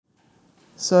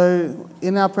So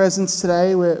in our presence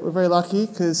today, we're very lucky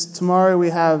because tomorrow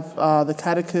we have the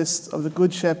Catechist of the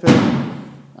Good Shepherd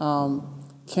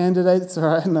candidates. All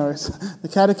right, no, it's the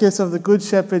Catechist of the Good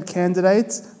Shepherd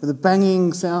candidates with a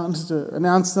banging sound to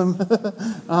announce them.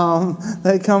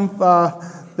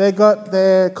 They got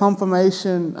their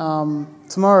confirmation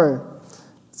tomorrow.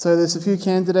 So there's a few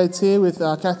candidates here with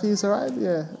Kathy's, all right?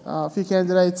 Yeah, a few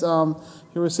candidates who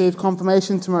receive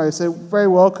confirmation tomorrow. So very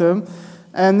welcome.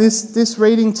 And this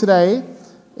reading today,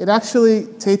 it actually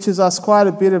teaches us quite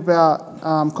a bit about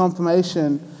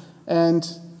confirmation, and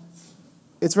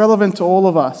it's relevant to all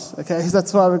of us. Okay,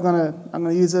 that's why I'm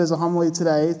gonna use it as a homily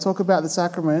today. Talk about the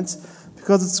sacraments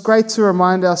because it's great to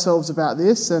remind ourselves about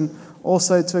this, and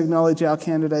also to acknowledge our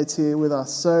candidates here with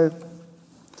us. So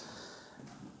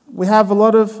we have a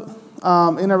lot of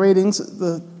in our readings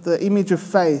the image of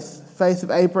faith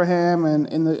of Abraham, and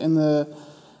in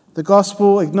the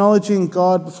gospel, acknowledging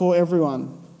God before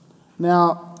everyone.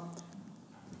 Now,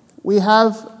 we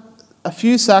have a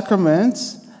few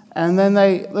sacraments, and then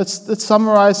let's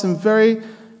summarize them very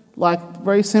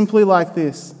simply like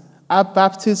this. At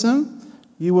baptism,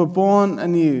 you were born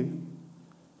anew.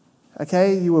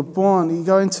 Okay, you were born. You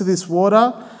go into this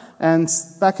water, and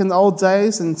back in the old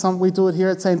days, and we do it here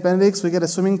at St. Benedict's, we get a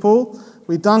swimming pool,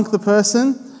 we dunk the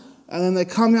person, and then they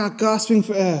come out gasping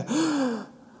for air.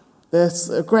 That's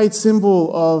a great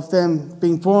symbol of them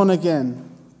being born again,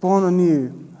 born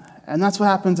anew. And that's what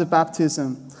happens at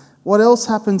baptism. What else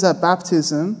happens at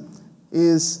baptism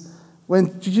is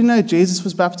did you know Jesus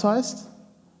was baptized?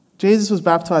 Jesus was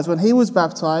baptized. When he was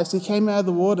baptized, he came out of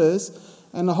the waters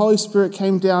and the Holy Spirit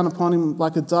came down upon him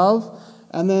like a dove,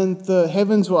 and then the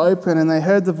heavens were open and they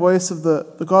heard the voice of the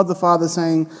God the Father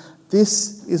saying,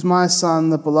 "This is my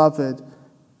Son, the beloved,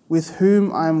 with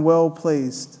whom I am well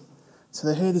pleased." So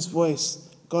they heard this voice,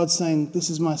 God saying, "This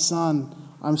is my Son,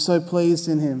 I'm so pleased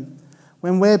in him."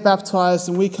 When we're baptized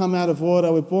and we come out of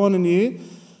water, we're born anew,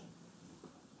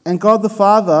 and God the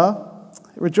Father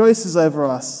rejoices over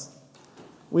us.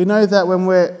 We know that when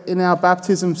we're in our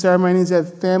baptism ceremonies, we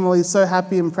have families so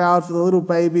happy and proud for the little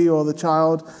baby or the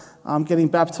child getting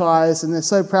baptized, and they're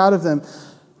so proud of them.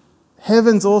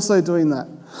 Heaven's also doing that.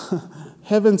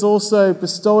 Heaven's also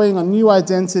bestowing a new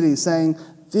identity, saying,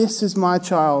 "This is my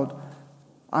child.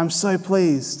 I'm so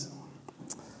pleased."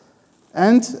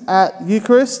 And at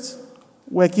Eucharist,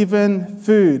 we're given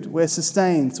food, we're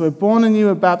sustained. So we're born anew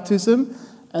at baptism,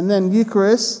 and then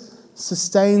Eucharist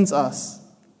sustains us.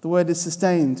 The word is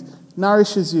sustained,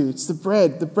 nourishes you. It's the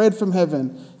bread from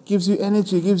heaven. Gives you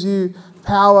energy, gives you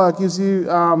power, gives you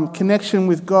connection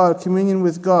with God, communion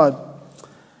with God.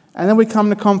 And then we come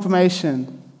to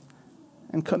confirmation.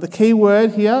 And the key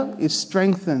word here is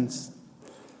strengthens.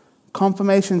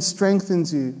 Confirmation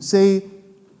strengthens you. See,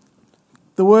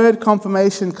 the word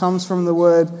confirmation comes from the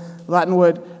Latin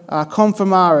word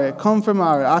confirmare.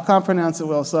 Confirmare. I can't pronounce it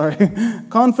well, sorry.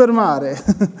 Confirmare.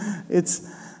 It's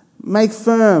make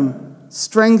firm,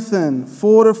 strengthen,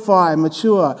 fortify,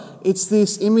 mature. It's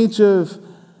this image of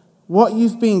what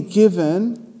you've been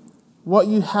given, what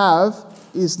you have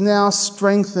is now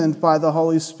strengthened by the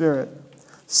Holy Spirit.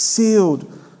 Sealed,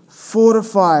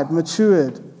 fortified,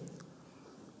 matured.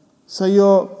 So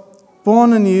you're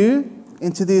born anew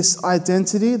into this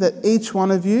identity that each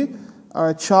one of you are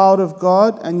a child of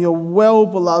God and you're well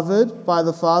beloved by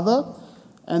the Father.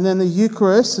 And then the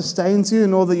Eucharist sustains you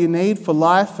in all that you need for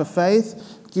life, for faith,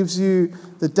 gives you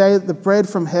the bread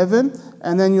from heaven,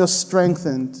 and then you're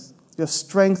strengthened. You're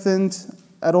strengthened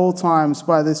at all times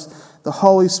by the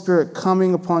Holy Spirit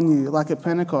coming upon you like at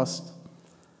Pentecost.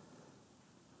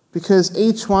 Because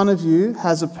each one of you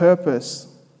has a purpose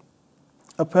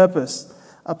to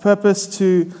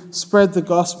spread the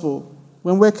gospel.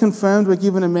 When we're confirmed, we're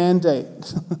given a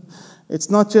mandate. It's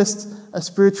not just a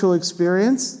spiritual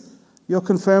experience. You're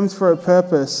confirmed for a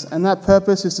purpose, and that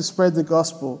purpose is to spread the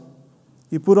gospel.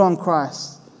 You put on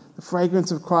Christ, the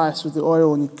fragrance of Christ with the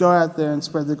oil, and you go out there and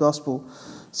spread the gospel.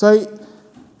 So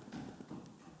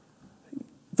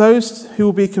those who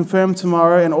will be confirmed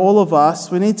tomorrow, and all of us,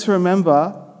 we need to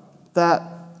remember that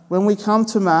when we come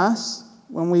to Mass,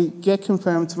 when we get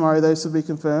confirmed tomorrow, those who will be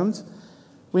confirmed,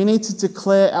 we need to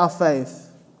declare our faith.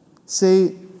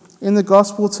 See, in the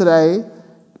gospel today,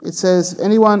 it says, "If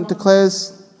anyone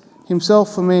declares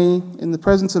himself for me in the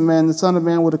presence of men, the Son of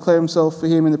Man will declare himself for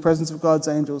him in the presence of God's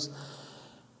angels."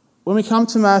 When we come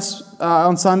to Mass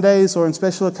on Sundays or in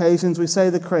special occasions, we say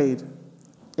the Creed.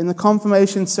 In the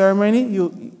confirmation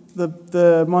ceremony,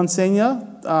 the Monsignor,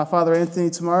 Father Anthony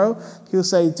tomorrow, he'll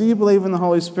say, "Do you believe in the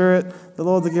Holy Spirit, the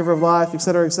Lord, the giver of life,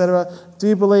 etc., etc.? Do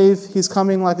you believe he's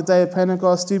coming like a day of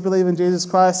Pentecost? Do you believe in Jesus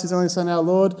Christ, his only Son, our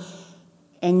Lord?"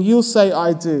 and you'll say,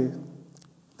 I do.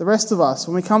 The rest of us,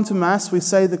 when we come to Mass, we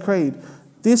say the creed.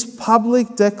 This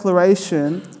public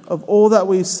declaration of all that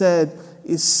we've said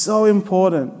is so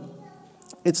important.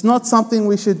 It's not something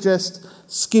we should just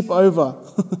skip over.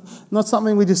 Not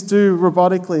something we just do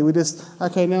robotically. We just,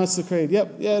 okay, now it's the creed.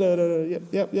 Yep, yeah,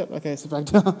 yep. Okay, sit back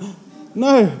down.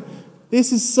 No,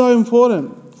 this is so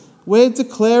important. We're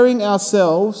declaring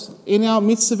ourselves in our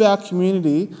midst of our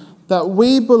community that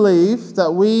we believe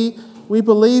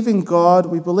in God,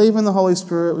 we believe in the Holy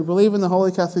Spirit, we believe in the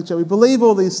Holy Catholic Church, we believe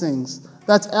all these things.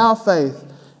 That's our faith.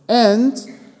 And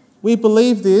we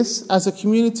believe this as a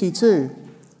community too.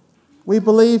 We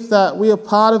believe that we are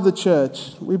part of the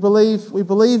church. We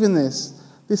believe in this.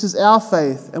 This is our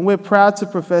faith, and we're proud to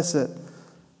profess it.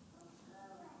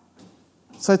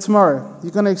 So tomorrow,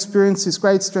 you're going to experience this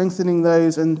great strengthening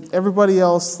those, and everybody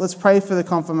else, let's pray for the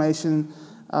confirmation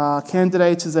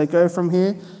candidates as they go from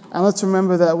here. And let's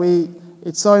remember that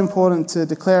it's so important to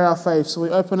declare our faith, so we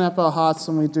open up our hearts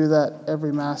and we do that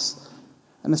every Mass,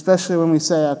 and especially when we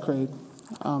say our creed.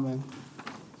 Amen.